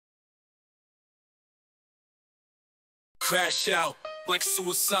crash out like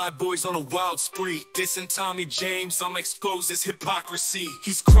suicide boys on a wild spree. Dissing Tommy James, I'm expose his hypocrisy.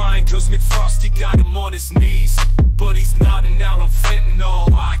 He's crying cause McFrosty got him on his knees, but he's nodding out on fentanyl,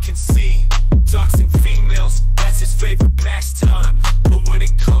 I can see. Doxing females, that's his favorite pastime, but when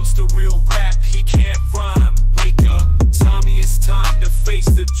it comes to real rap, he can't rhyme. Wake up, Tommy, it's time to face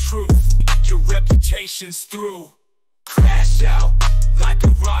the truth. Your reputation's through. Crash out like a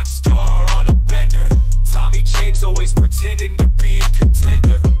rock star on a bender. Tommy James always pretending to be a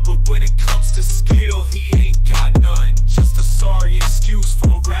contender, but when it comes to skill, he ain't got none. Just a sorry excuse for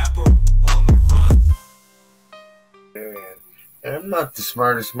a rapper on the run. And I'm not the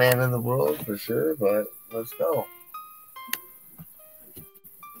smartest man in the world for sure, but let's go.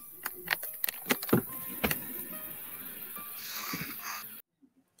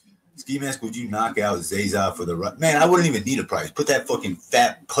 Skimask, would you knock out Zaya for the run? Man, I wouldn't even need a prize. Put that fucking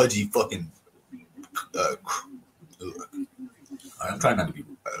fat, pudgy fucking. I'm trying not to be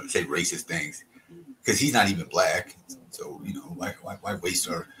say racist things because he's not even black. So you know, why waste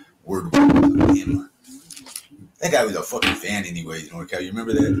our word on him? That guy was a fucking fan anyway. NorCal, you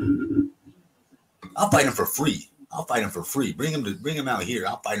remember that? I'll fight him for free. Bring him out here.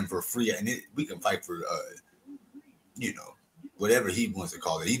 I'll fight him for free, and we can fight for whatever he wants to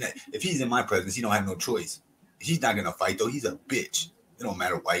call it. If he's in my presence, he don't have no choice. He's not gonna fight though. He's a bitch. It don't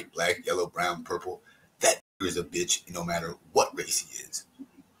matter white, black, yellow, brown, purple. That is a bitch. No matter what race he is,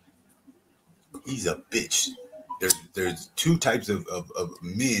 he's a bitch. There's two types of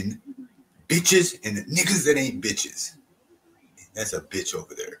men. Bitches and the niggas that ain't bitches. That's a bitch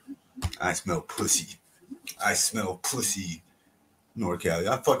over there. I smell pussy. NorCal.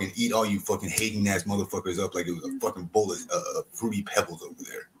 I fucking eat all you fucking hating ass motherfuckers up like it was a fucking bowl of Fruity Pebbles over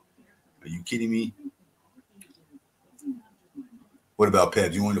there. Are you kidding me? What about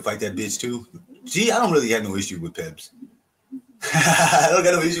Pebs? You want to fight that bitch too? Gee, I don't really have no issue with Pebs. I don't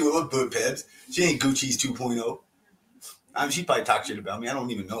got no issue with Pebs. She ain't Gucci's 2.0. I mean, she probably talk shit about me. I don't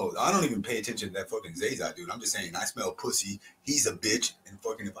even know. I don't even pay attention to that fucking Zaya dude. I'm just saying, I smell pussy. He's a bitch. And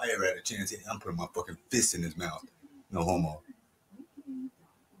fucking, if I ever had a chance, I'm putting my fucking fist in his mouth. No homo.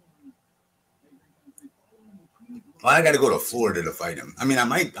 Well, I got to go to Florida to fight him. I mean, I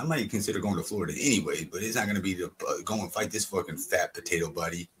might consider going to Florida anyway, but it's not going to be to go and fight this fucking fat potato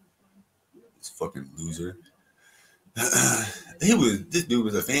buddy. This fucking loser. This dude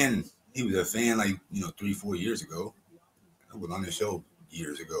was a fan. He was a fan like, 3-4 years ago. I was on the show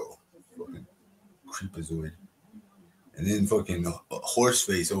years ago. Fucking creepazoid. And then fucking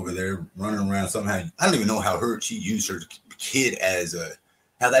Horseface over there running around somehow. I don't even know how she used her kid as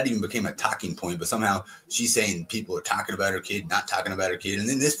how that even became a talking point, but somehow she's saying people are talking about her kid, not talking about her kid. And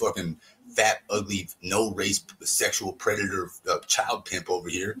then this fucking fat, ugly, no race, sexual predator, child pimp over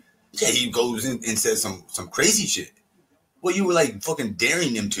here. Yeah, he goes in and says some crazy shit. Well, you were like fucking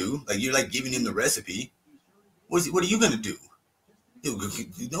daring him to, like you're like giving him the recipe. What are you gonna do?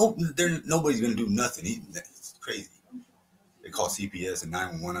 Nobody's gonna do nothing. It's crazy. They call CPS and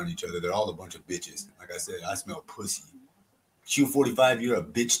 911 on each other. They're all a bunch of bitches. Like I said, I smell pussy. Q45, you're a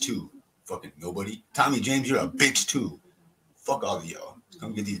bitch too. Fucking nobody. Tommy James, you're a bitch too. Fuck all of y'all.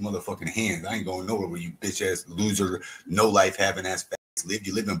 Come get these motherfucking hands. I ain't going nowhere where you bitch ass loser, no life having ass facts live.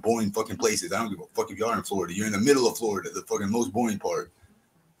 You live in boring fucking places. I don't give a fuck if you are in Florida. You're in the middle of Florida, the fucking most boring part.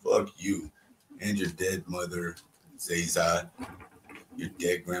 Fuck you. And your dead mother, Zaya. Your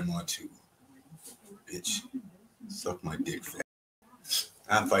dead grandma too. Bitch. Suck my dick, fat.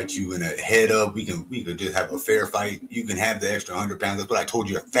 I'll fight you in a head up. We could just have a fair fight. You can have the extra 100 pounds. That's what I told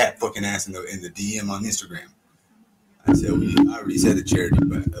you, a fat fucking ass in the DM on Instagram. I said I already said the charity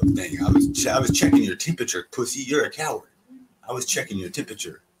thing. I was checking your temperature, pussy. You're a coward. I was checking your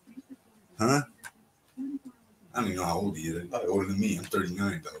temperature. Huh? I don't even know how old he is. He's probably older than me. I'm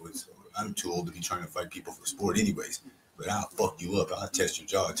 39 though. So I'm too old to be trying to fight people for sport anyways. But I'll fuck you up. I'll test your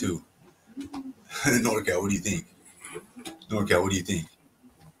jaw too. NorCal, what do you think? NorCal, what do you think?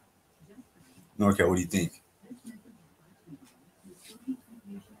 NorCal, what do you think?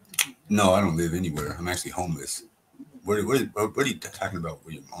 No, I don't live anywhere. I'm actually homeless. What are you talking about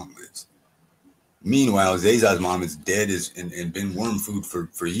where your mom lives? Meanwhile, Zaya's mom is dead and been worm food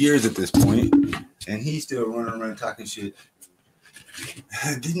for years at this point, and he's still running around talking shit.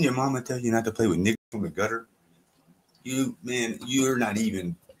 Didn't your mama tell you not to play with niggas from the gutter? You're not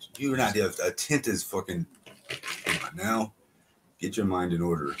a tenth as fucking. Come on now, get your mind in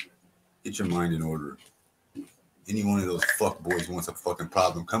order. Get your mind in order. Any one of those fuck boys wants a fucking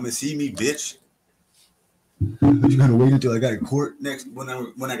problem, come and see me, bitch. You gotta wait until I got a court next when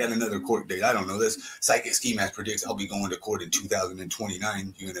I got another court date. I don't know. This Psychic Skimask predicts I'll be going to court in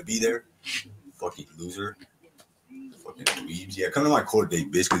 2029. You gonna be there? Fucking loser. Fucking dweebs. Yeah, come to my court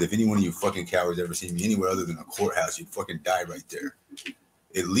date, bitch, because if any one of you fucking cowards ever seen me anywhere other than a courthouse, you'd fucking die right there.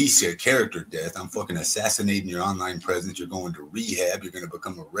 At least a character death. I'm fucking assassinating your online presence. You're going to rehab. You're going to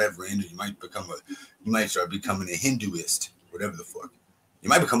become a reverend. You might start becoming a Hinduist, whatever the fuck. You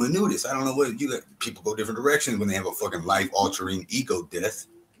might become a nudist. I don't know what. You let people go different directions when they have a fucking life-altering ego death.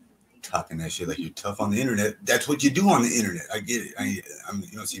 Talking that shit like you're tough on the internet. That's what you do on the internet. I get it. I mean,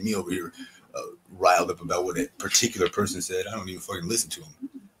 you don't see me over here riled up about what a particular person said. I don't even fucking listen to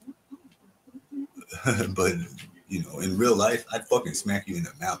him. But you know, in real life, I'd fucking smack you in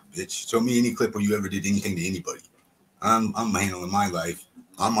the mouth, bitch. Show me any clip where you ever did anything to anybody. I'm handling my life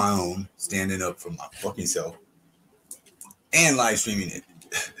on my own, standing up for my fucking self, and live streaming it.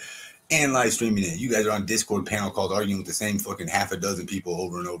 You guys are on Discord panel called arguing with the same fucking half a dozen people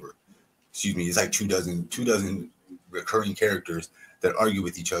over and over. Excuse me, it's like two dozen recurring characters that argue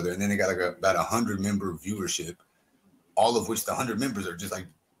with each other, and then they got like about 100 member viewership, all of which the 100 members are just like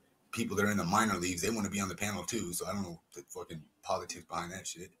people that are in the minor leagues. They want to be on the panel too, so I don't know the fucking politics behind that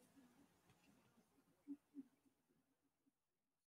shit.